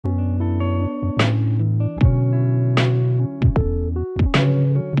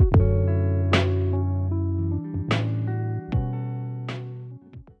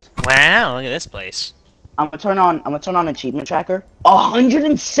look at this place. I'm gonna turn on achievement tracker.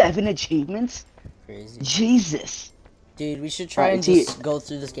 107 achievements. Crazy. Jesus. Dude, we should try and just go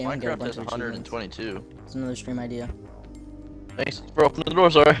through this game and get a bunch of achievements. 122. It's another stream idea. Thanks for opening the door,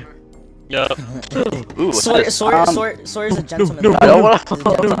 sorry. Yeah. Ooh, Sawyer's a gentleman. I don't want to.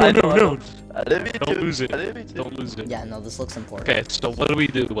 No. I didn't mean to. Don't lose it. I didn't mean to. Don't lose it. Yeah, no, this looks important. Okay, so what do we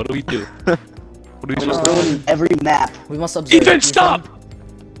do? What do we do? What are we I'm supposed to ruining every map. We must observe. Ethan, stop!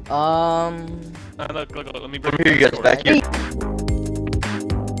 Look. Look, let me bring Over here, you guys, back here.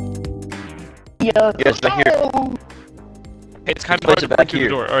 Yeah. Yes, back here. Hey, it's kind of Place hard it to back break through the here.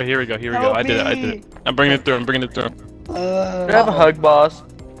 door. Alright, here we go. I did it. I'm bringing it through. Can I have a hug, boss?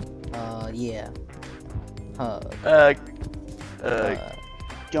 Yeah. Hug.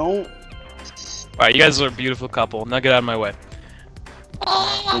 Don't. Alright, you guys are a beautiful couple. Now get out of my way.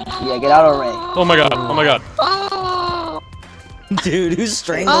 Yeah, get out of the way. Oh my god. Dude, who's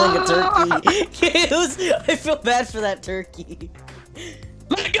strangling a turkey? I feel bad for that turkey.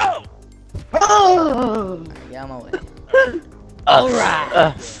 Let it go! Get out of my way.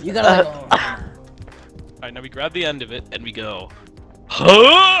 Alright! You gotta let go. Alright, now we grab the end of it and we go.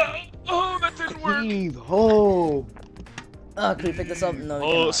 Oh, that didn't work! Heave ho. Oh, can we pick this up? No, we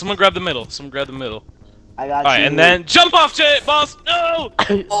Oh, cannot. someone grab the middle. I got Alright, you. and then jump off shit, boss! No!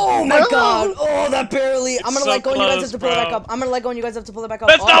 Oh my god! Oh, that barely! I'm gonna so let go and you guys close, have to pull it bro. back up. I'm gonna let go and you guys have to pull it back up.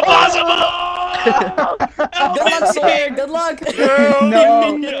 That's not possible! Good luck, Sawyer! Good luck!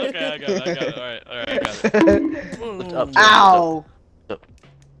 No. Okay, I got it. Alright, I got it. Ow.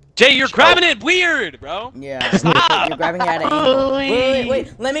 Jay, you're grabbing it weird, bro! Yeah, Stop! you're grabbing it at an angle.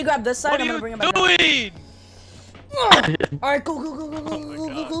 Wait, let me grab this side. What I'm are gonna bring you it back up. doing? Alright, go.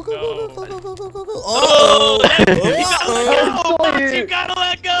 Oh, Oh, boss, you gotta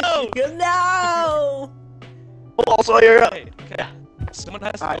let go! no! Oh, Sawyer! Okay. Someone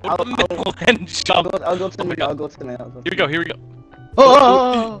has to Alright, go to the middle and jump. I'll go to the Oh my middle. God. I'll go to the middle. Here we go.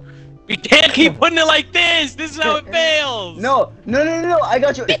 Oh. We can't keep putting it like this! This is how it fails! No. I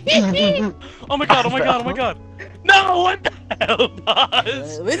got you. Oh my god! No, what the hell, boss?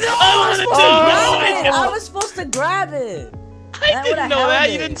 No, I was supposed to grab it! I didn't know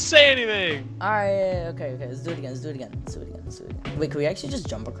that, you didn't say anything! Alright, yeah, okay, let's do it again. Wait, can we actually just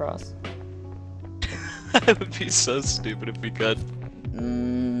jump across? That would be so stupid if we could.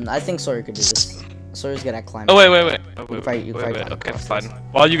 I think Sawyer could do this. Sawyer's good at climbing. Oh, wait. You probably climb Okay, across fine. this.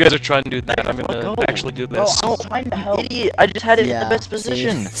 While you guys are trying to do that, I'm gonna actually do this. Oh, I'm trying to help. Idiot! I just had it in the best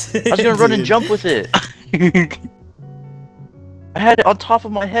position. I was gonna run and jump with it. I had it on top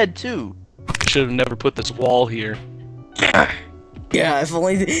of my head too. Should have never put this wall here. Yeah, if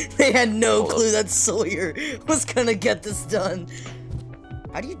only they had no clue that Sawyer was gonna get this done.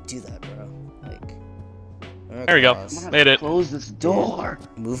 How do you do that, bro? Like, There we go. I'm gonna Made it. Close this door.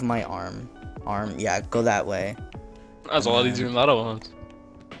 Move my arm. Yeah, go that way. That's a lot easier than the other ones.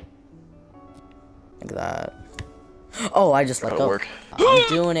 Like that. Oh, I just let That'll go. work. I'm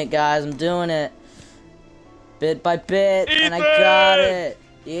doing it, guys. I'm doing it. Bit by bit, and I got it.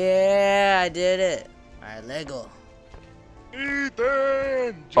 Yeah, I did it. Alright, let go.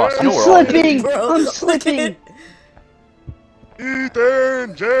 Ethan! Boss, I'm you know we're all slipping. Bro, I'm slipping.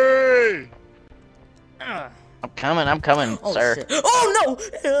 Ethan! Jay! I'm coming, Oh, sir. shit. Oh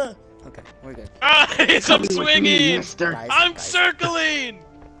no! Okay, we're good. Guys, I'm swinging! Mister. I'm circling!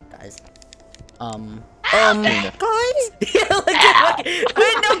 Guys. Tina. Guys? Yeah, look at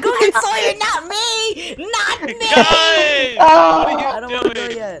wait, no, go get Sawyer, not me! Not me! Guys! Oh. What I are don't you want to go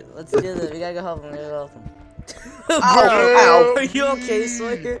doing? yet. Let's do this. We gotta go help him. Bro, Ow. are you okay,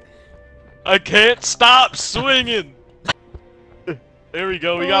 Sawyer? I can't stop swinging! There we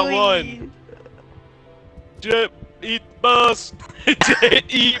go, we got one. Jip, eat bus! Jay,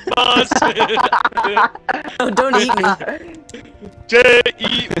 eat bus! Oh, don't eat me. Jay,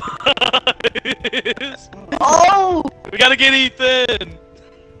 eat bus! Oh. We gotta get Ethan!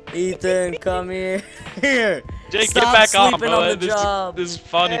 Ethan, come here. Here. Jay, Stop get back on, sleeping bro. on the job. This is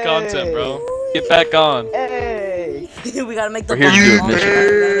funny Hey. content, bro. Get back on. Hey. We gotta make the We're here to do a longer.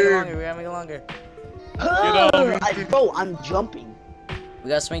 mission. We gotta make it longer. Bro, I'm jumping. We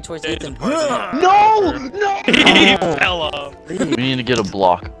gotta swing towards Jay's Ethan. part of it. No. He fell off. We need to get a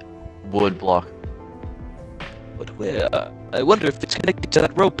block. Wood block. But where? I wonder if it's connected to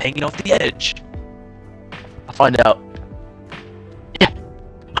that rope hanging off the edge. I'll find out. Yeah.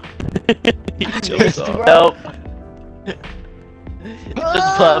 He jumps off. Nope. Just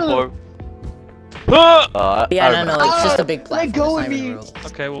a platform. Yeah, no, it's just a big platform. Let go It's of not even me. a rope.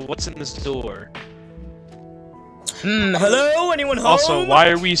 Okay, well, what's in this door? Hello? Anyone home? Also, why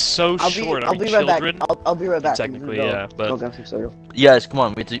are we so short? I'll Are we be right back. children? I'll be right back. Technically, yeah, but Yes, come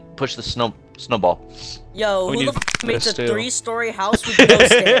on, we have to push the snowball. Yo, We who need the f makes a this too. 3-story house with no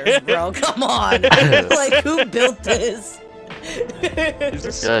stairs, bro? Come on. Like, who built this? Is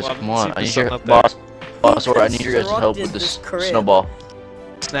this Guys, well, come on, I see if need there's your something up boss, or I need your guys' help constructed with this this crib? snowball. there?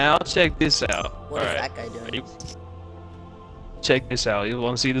 Now check this out. What is Alright, that guy doing? ready? Check this out. You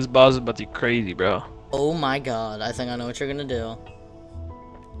want to see this boss is about to be crazy, bro. Oh my god, I think I know what you're gonna do.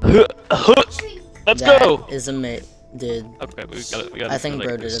 Let's That go. is a mate, dude. Okay, we got. I think like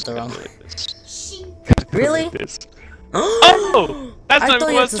bro did this. it the wrong Gotta way. do this. Really? Like this. Oh! That's I not thought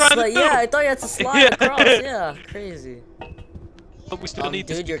what you I had was to trying to slide. do. Yeah, I thought you had to slide Yeah. across. Yeah, crazy. But we still need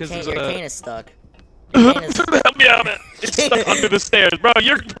Dude, this your because cane, there's your a. cane is stuck. Your cane is... Help me out, man. It's stuck under the stairs, bro.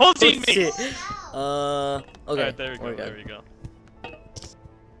 You're pulling me. Shit. Okay. Alright, there we go. we're There good. we go.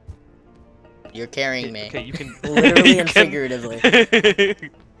 You're carrying me. Okay, you can. Literally you and can- figuratively.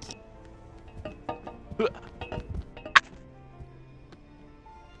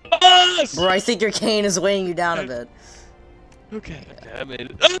 Boss! Bro, I think your cane is weighing you down a bit. Okay, I made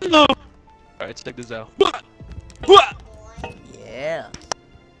it. Oh, no. Alright, check this out. Yeah.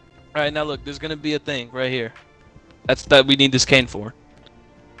 Alright, now look, there's gonna be a thing right here. That's that we need this cane for.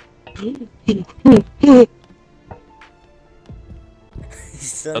 You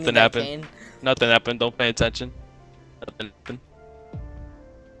still Nothing need that happened. cane? Nothing happened, don't pay attention. Nothing happened.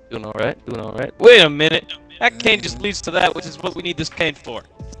 Doing alright, doing alright. Wait a minute! That cane just leads to that, which is what we need this cane for.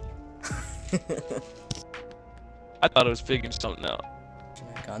 I thought I was figuring something out. Oh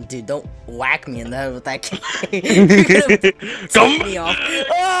my god, dude, don't whack me in the head with that cane. You're gonna tip me off.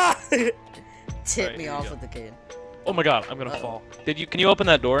 Ah! Tip Alright, me here we off go. with the cane. Oh my god, I'm gonna fall. Can you open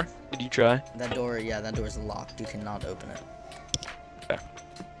that door? Did you try? That door, yeah, that door is locked. You cannot open it. Okay,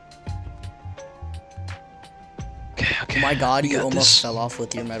 okay. Oh my god, we you got almost this. fell off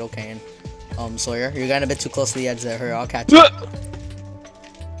with your metal cane. Sawyer, you're getting a bit too close to the edge there. Hurry, I'll catch you.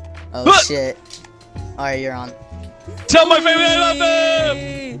 Oh shit. Alright, you're on. Tell my family I love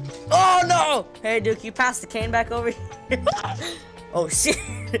them! Oh no! Hey Duke, you passed the cane back over here. Oh shit.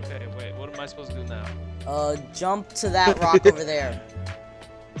 Okay, wait, what am I supposed to do now? Jump to that rock over there.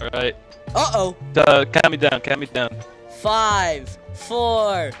 Alright. Uh-oh. Count me down, count me down. 5,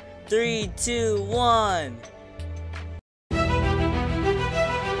 4, 3, 2, 1.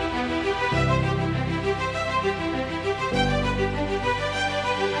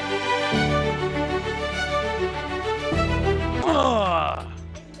 Ah!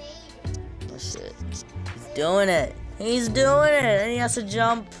 Oh shit. He's doing it. He's doing it. And he has to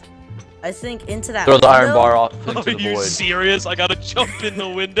jump, I think, into that Throw the iron window? bar off Are into the you void. serious? I gotta jump in the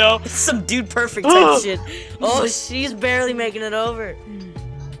window? Some dude perfect type shit. Oh, she's barely making it over.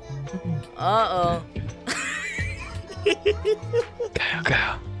 Uh-oh.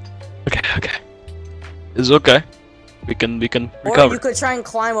 Okay. It's okay. We can Or recover. you could try and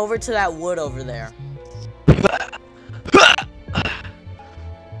climb over to that wood over there.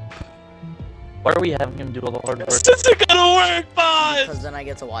 Why are we having him do all the hard work? This isn't gonna work, boss! Because then I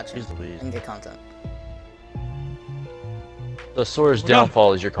get to watch it Jeez Louise. and get content. The Sawyer's no.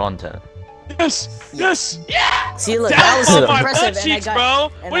 downfall is your content. Yes! Yeah! See, look, that was so Downfall my impressive. butt And I cheeks, got,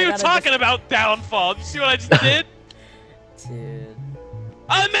 bro! and What I are you got a talking about, downfall? You see what I just did? Dude.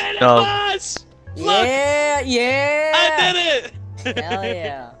 I made it, No. boss! Look! Yeah, yeah! I did it! Hell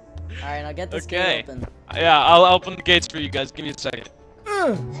yeah. Alright, now get this Okay. gate open. Yeah, I'll open the gates for you guys. Give me a second.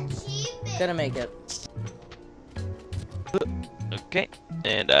 Gonna make it. Okay.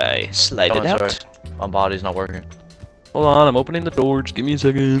 And I slide Oh, it out. sorry. My body's not working. Hold on, I'm opening the doors. Give me a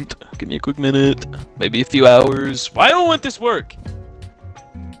second. Give me a quick minute. Maybe a few hours. Why won't this work?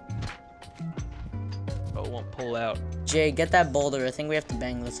 Oh, it won't pull out. Jay, get that boulder. I think we have to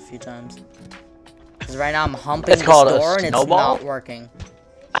bang this a few times. Because right now I'm humping It's this called a door and it's snowball? not working.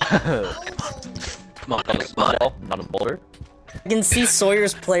 Come on, Not a snowball, not a boulder. I can see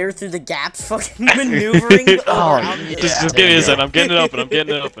Sawyer's player through the gaps fucking maneuvering around yeah. this. Just give me a second. I'm getting it open. I'm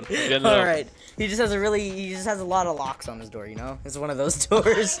getting it open. I'm getting it open. Alright. He just has a lot of locks on his door, you know? It's one of those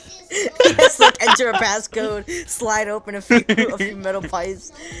doors. He has to like enter a passcode, slide open a few metal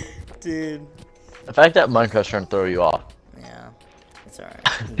pipes. Dude. The fact that Minecraft's trying to throw you off. Yeah. It's alright.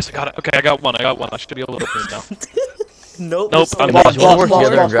 Yes, I got it. Okay, I got one. I should be able to open it now. Nope. Nope, I'm Boss, lost. you wanna work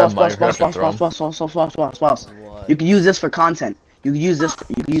together and grab Minecraft and throw 'em? What? You can use this for content. You can use this.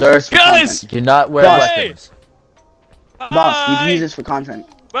 You can use Sir, this for Guys! content. Do not wear Boss. weapons. Boss, you can Hi! use this for content.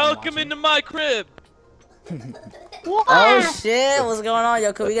 Welcome into my crib. Oh shit, what's going on,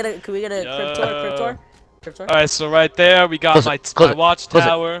 yo? Could we get a crypt tour? Crypt tour? All right, so right there we got Close it, my close it,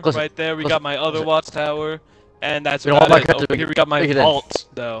 watchtower. close it, Right there we close got it, my close other it. watchtower. And that's You know about what, it. Mike, Over here we got my take it in. vault,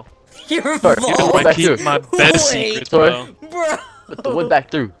 though. Your Sorry, Here's vault. my, back through. my best Wait. secrets, Sorry. bro. Bro. Put the wood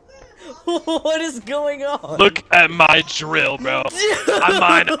back through. What is going on? Look at my drill, bro. I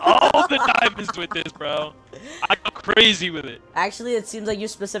mine all the diamonds with this, bro. I go crazy with it. Actually, it seems like you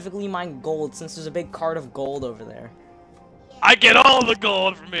specifically mine gold since there's a big cart of gold over there. I get all the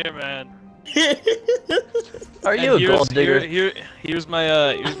gold from here, man. Are you a gold digger? Here's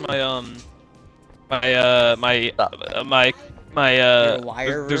my Your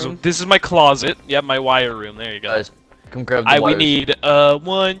wire room? this is my closet. Yeah, my wire room. There you go. Guys, come grab the We wires. need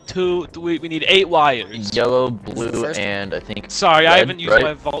 1, 2, 3. We need 8 wires. Yellow, blue, First- and I think. Sorry, I red, haven't used right?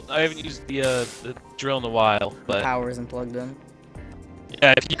 my vault. I haven't used the drill in a while. But Power isn't plugged in.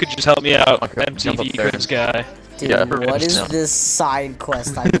 yeah, if you could just help me out, Okay, jump MTV up there. Cribs guy. Dude, Yeah, what is no. this side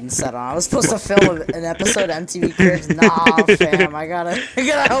quest I've been set on? I was supposed to film an episode of MTV Cribs. Nah, fam, I gotta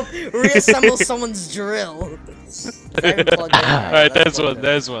help reassemble someone's drill. Alright,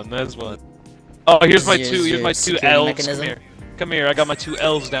 there's one. Oh, here's my two security elves. mechanism. Come here, I got my 2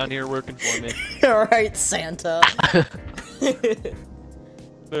 elves down here working for me. Alright, Santa.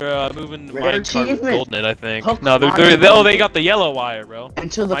 They're moving Rare mine cart with achievement. gold in it, I think. Hook No, they got the yellow wire, bro.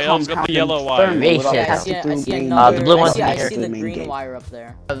 Until the My elves got compound the yellow wire. thermal Yeah, without Yeah, I passing see, I through see green another. the blue one's I here. see the main green gate. wire up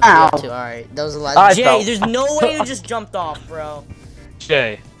there. Ow. Alright, that was a lot. I Jay, fell. there's no way you just jumped off, bro.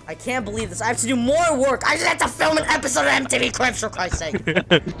 Jay. I can't believe this. I have to do more work. I just have to film an episode of MTV Cribs for Christ's sake.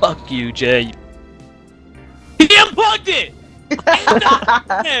 Fuck you, Jay. He unplugged it!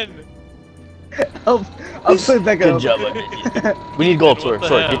 Man. I'll put it back Good up. job. We need gold, What the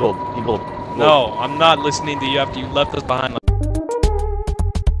sorry, hell? need gold, need gold. No, I'm not listening to you after you left us behind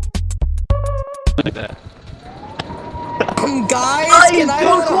like that. Guys, I can I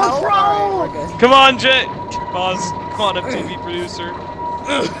don't have want help? pro. Alright, we're good. Come on, Jay! Boss, come on, MTV producer.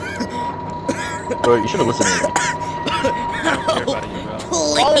 Bro, you should have listened to me.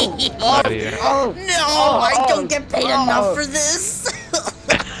 Please. Out of here. Oh, No, I don't get paid enough for this.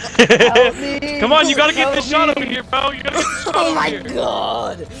 help me. Come on, you gotta get Help this shot me. over here, bro. You gotta get this shot Oh over my here.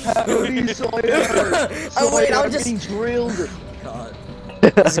 god. Help me, Sawyer. Oh wait, Sawyer, I'm I'm just. getting drilled. God.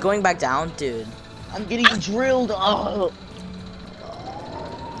 Is it going back down, dude? I'm getting drilled. Oh.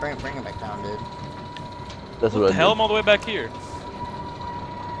 Bring it back down, dude. That's What what the hell? I'm all the way back here.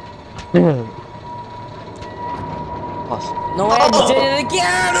 No way, I just did it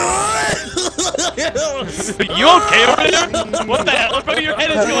again. You okay over there? What the hell? Bro, your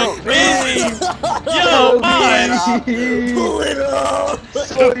head is going crazy. Yo, Buzz! Pull it up. Buzz!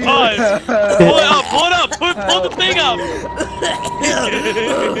 Pull it up! Pull the thing up!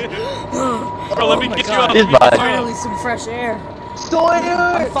 Bro, let me get you up. He's by. Finally, some fresh air. Sawyer.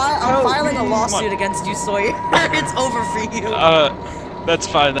 I'm filing a Help me. lawsuit against you, Sawyer. It's over for you. That's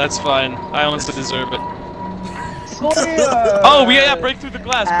fine, that's fine. I honestly deserve it. Sawyer. Oh, yeah, break through the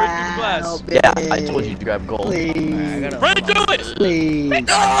glass, break through the glass. Help Yeah, me. I told you to grab gold. Please. Break through it! Please.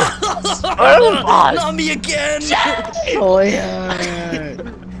 Not me again. Sawyer.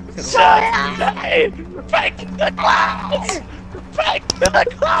 Break the glass! Break the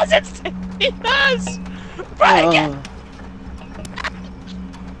closet! Yes! Break it!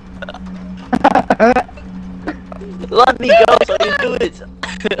 Let me go so you do it.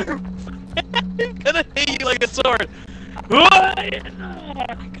 I'm gonna hit you like a sword. Come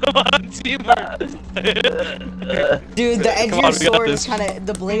on, teamwork. Dude, the edge of Come on, your we got sword is this. kind of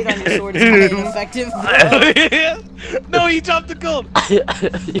the blade on your sword is kind of ineffective. No, he dropped the gold.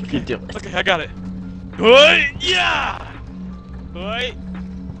 You can do it. Okay, I got it. Yeah.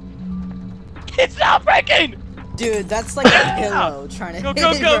 It's not breaking. Dude, that's like a pillow trying to Go, hit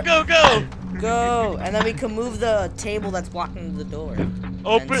go, it. go, go, go. Go, and then we can move the table that's blocking the door.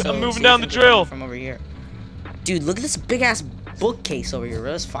 Open. And so I'm moving see down the if it can drill. come from over here. Dude, look at this big ass bookcase over here.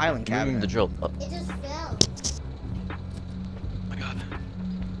 This filing Moving cabinet. the drill up. It just fell. Oh my god.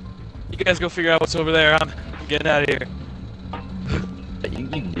 You guys go figure out what's over there. I'm getting out of here. You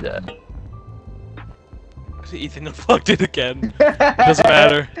can do that. Ethan unplugged it again. Doesn't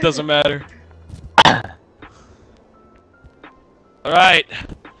matter. Doesn't matter. Alright.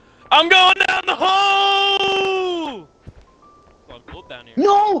 I'm going down the hole! Oh, gold down here.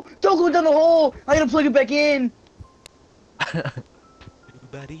 No! Don't go down the hole! I gotta plug it back in!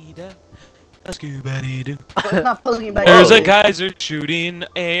 Scooby-Doo. But it's not plugging it back There's in. a geyser shooting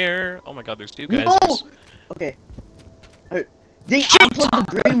air. Oh my god, there's 2 No! geysers. Okay. They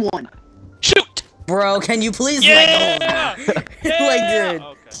unplugged the green one. Shoot! Bro, can you please Yeah! let go? Yeah! Like, dude.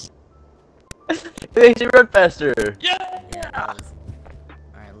 Okay. It makes you run faster. Yeah!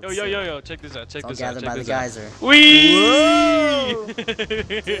 Alright, Yo, check this out, check Don't this out, gather check by the this out. geyser. Wee!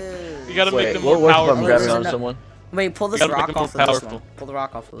 You gotta make Wait, them more what if I'm powerful. grabbing There's on enough- someone? Wait, pull this gotta make rock them more off of this powerful. one. Pull the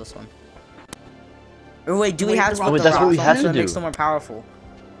rock off of this one. Or wait, do we Wait, have to oh, put wait, the that's rock what we on have so to it makes do. them more powerful?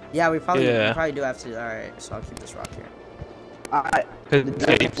 Yeah, we probably do have to. Alright, so I'll keep this rock here. Alright. If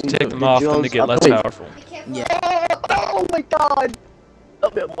they take them off, then they get less drills- powerful. Yeah. Oh my god!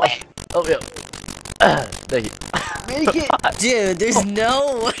 Oh yeah, boy. Oh yeah. Thank you. Make it! Dude, there's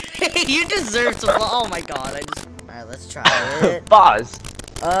no way. You deserve to. Oh my god, Alright, let's try it. Boss.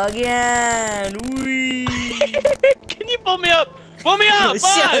 Again! Wee! Can you pull me up? Pull me up!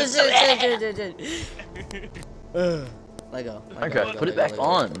 Buzz! Let go. Okay, put it back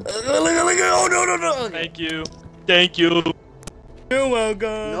on. Oh no! Okay. Thank you. Thank you. You're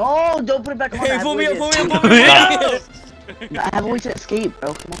welcome. No, don't put it back on. Hey, I have pull me a up, way pull me to up, pull me up. escape. I have a way to escape,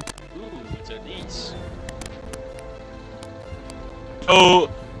 bro. Come on. Ooh, it's a nice. Oh,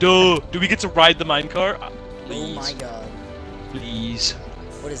 do we get to ride the minecart? Oh Please, my god. please.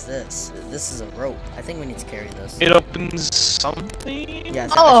 What is this? This is a rope. I think we need to carry this. It opens something? Yeah,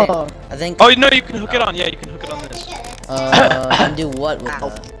 Oh! I think. Oh, no, you can hook it on. Yeah, you can hook it on this. And do what with Ow.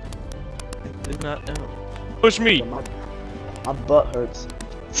 that? I did not know. Push me. My butt hurts.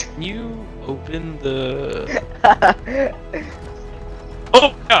 Can you open the...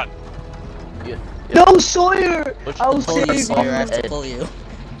 Oh, God. No, Sawyer! Push I'll the save Pull you, you. Sawyer. I have to Ed. pull you.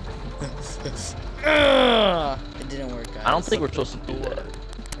 It didn't work, guys. I don't think we're supposed to do that.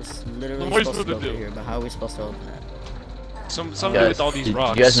 It's literally What are we supposed to go supposed to through do? here, but how are we supposed to open it? Something Guys, with all these did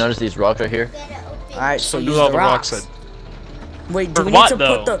rocks. you guys notice these rocks right here? Alright, so Something use with all the rocks. said. Wait, do For we what, need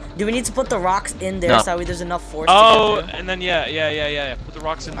to put though? do we need to put the rocks in there No. so that way there's enough force Oh, to get there? and then yeah. Put the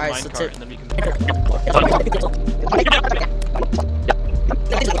rocks in the Alright, so minecart, and then we can...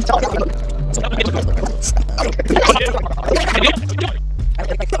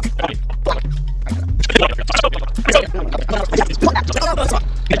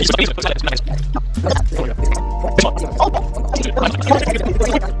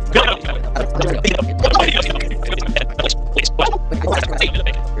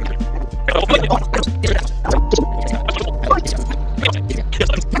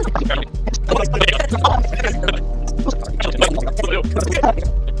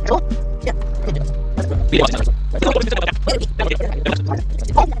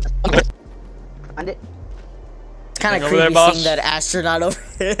 Find it. It's kind of Over there, creepy boss? seeing that astronaut over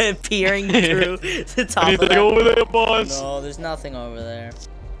there peering through the top of Anything that. over there, boss? No, there's nothing over there.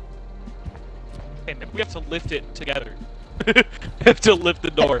 Okay, maybe we have to lift it together. We have to lift the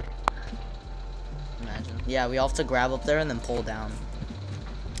door. Imagine. Yeah, we all have to grab up there and then pull down.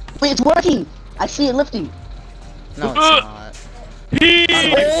 Wait, it's working! I see it lifting. No, it's not. Heave!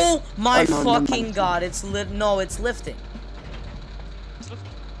 Oh my Oh, no, fucking no. god! It's no, it's lifting. Oh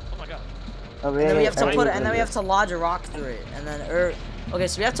my god. Oh, And then we have to really? put it, and then we have to lodge a rock through it, and then okay,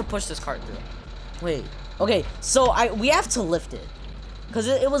 so we have to push this cart through. Wait. Okay, so we have to lift it, cause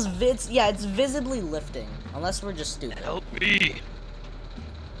it's visibly lifting, unless we're just stupid. Help me.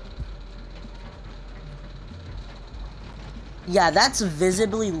 Yeah, that's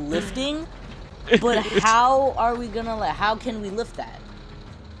visibly lifting, but how are we gonna how can we lift that?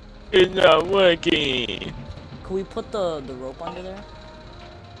 It's not working. Can we put the rope under there?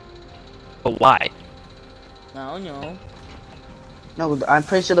 But why? No, no. No, I'm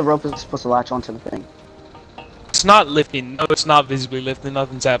pretty sure the rope is supposed to latch onto the thing. It's not lifting. No, it's not visibly lifting.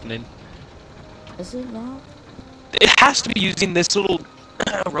 Nothing's happening. Is it not? It has to be using this little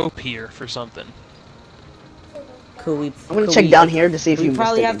rope here for something. Could we? I'm gonna check down here to see if We you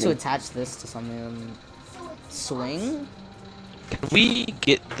probably missed have to anything. attach this to something. Swing? Can we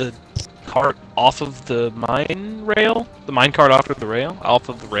get the cart off of the mine rail? The mine cart off of the rail? Off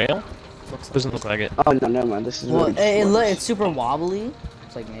of the rail? Looks like Doesn't look like it. Oh no, never mind. This is Well, really it's super wobbly.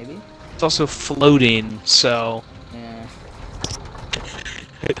 It's like maybe. It's also floating, so Yeah.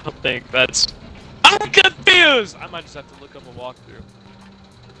 I don't think that's... I'm confused! I might just have to look up a walkthrough.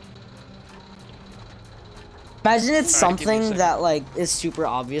 Imagine it's Alright, give me a something second. that like is super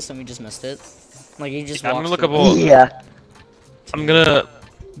obvious and we just missed it. Like you just. I'm gonna walked look through up it. a... Yeah. I'm gonna...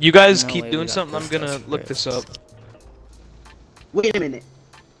 You guys No keep way we doing got something, I'm this, gonna that's look great. this up. Wait a minute.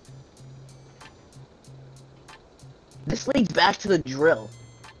 This leads back to the drill.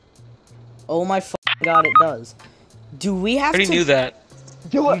 Oh my god, it does. Do we I have already to? knew that.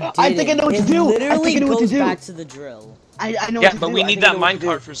 Do You it. I think I know what to didn't. do. It literally I think I know what to goes do. back to the drill. I know Yeah, what to but do. we I need think I that know what to do.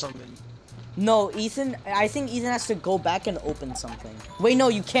 minecart for something. No, Ethan. I think Ethan has to go back and open something. Wait, no,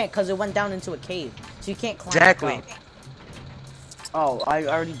 you can't, cause it went down into a cave, so you can't climb. Exactly. up. Oh, I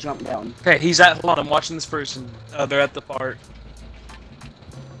already jumped down. Okay, he's at... Hold on, I'm watching this person. They're at the part.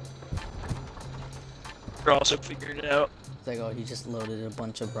 We're also figuring it out. It's like, oh, he just loaded a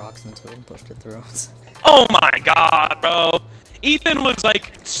bunch of rocks into it and pushed it through. Oh my god, bro. Ethan was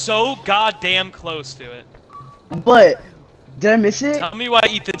like so goddamn close to it. But did I miss it? Tell me why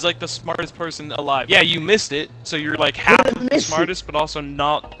Ethan's like the smartest person alive. Yeah, you missed it, so you're like half of the smartest, but also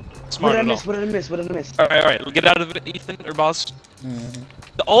not smart at all. What did I miss? What did I miss? Alright, get out of it, Ethan, or boss.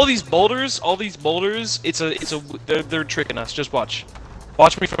 All these boulders, they're tricking us. Just watch.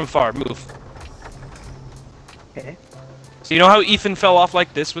 Watch me from far. Move. Okay. So you know how Ethan fell off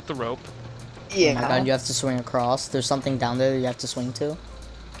like this with the rope? Yeah. Oh my god, you have to swing across. There's something down there that you have to swing to.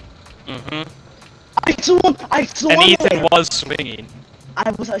 I swung. And Ethan was swinging.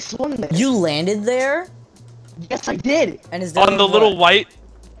 I swung there. You landed there? Yes, I did. And is there On the little white.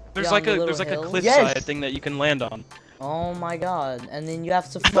 There's Yeah, like on the there's like little a hill? cliffside Yes. thing that you can land on. Oh my god. And then you have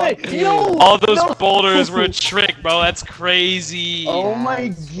to fight. Wait, no! All those No. boulders were a trick, bro. That's crazy. Oh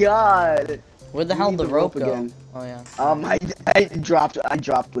my god. Where the We hell need did the rope go? again. Oh yeah. I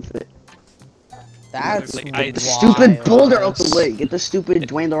dropped with it. That's Like, wild. Stupid boulder out the way. Get the stupid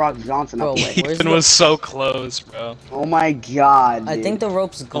Dwayne the Rock Johnson out Bro, the way. where's Ethan the- was so close, bro. Oh my god. I dude. think the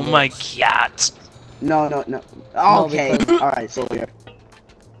rope's glitched. Oh my god. No. No, Okay. because- Alright, Sawyer.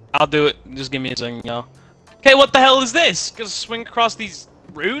 I'll do it. Just give me a second, y'all. Okay, what the hell is this? Gonna swing across these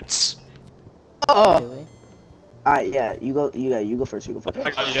roots? Oh. Really? Alright, yeah. You go first. You go first.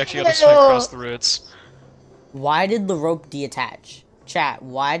 I got you actually gotta swing across the roots. Why did the rope detach? Chat,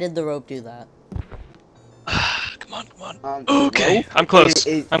 why did the rope do that? Come on. Um, Okay, rope, I'm close.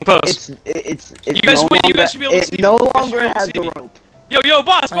 I'm close. It's You guys no win, you longer, guys should be able to see it no me. You guys should longer be able to has see the me. rope. Yo,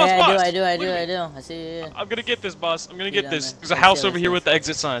 boss, Oh, yeah, boss! I do. Look at me. I see you. I'm gonna get this, boss. I'm gonna You get down this. there. There's a Let's house see, over let's here see. with the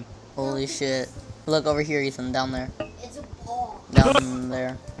exit sign. Holy shit. Look over here, Ethan, down there. It's a ball. Down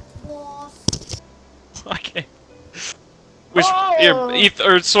there. Okay. Here,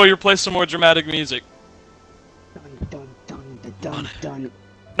 or Sawyer, play some more dramatic music. Dun.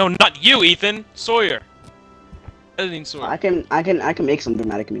 No, not you, Ethan. Sawyer. Editing Sawyer. I can make some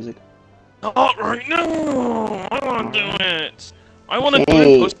dramatic music. Not right now. I want to do it. I want to do it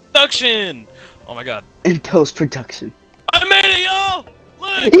Hey. in post-production. Oh my god. In post-production. I made it, y'all!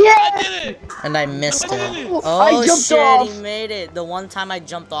 Look! Yeah! I did it! And I missed it. I Oh jumped shit, off. he made it. The one time I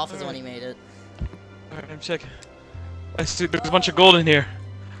jumped off is when he made it. Alright, I'm checking. I see there's a bunch of gold in here.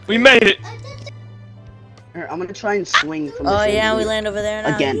 We made it! Here, I'm gonna try and swing from the Oh yeah, we chandelier. land over there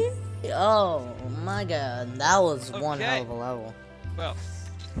now. Again. Oh my god, that was one Okay. hell of a level. Well,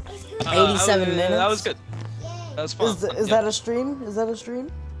 87 minutes? That was good. That was fun. Is that a stream? Is that a stream?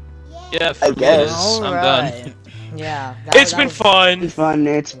 Yeah, for I me it guess. is. I'm Alright. done. Yeah. It's been fun. It's fun.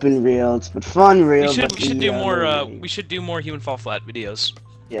 It's been real. It's been fun, real. We should but do more. yeah. We should do more human fall flat videos.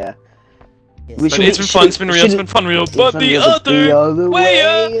 Yeah. Yes. We But it's been fun. It's been real. It's been fun, real. But the other way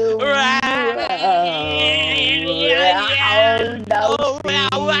around. around.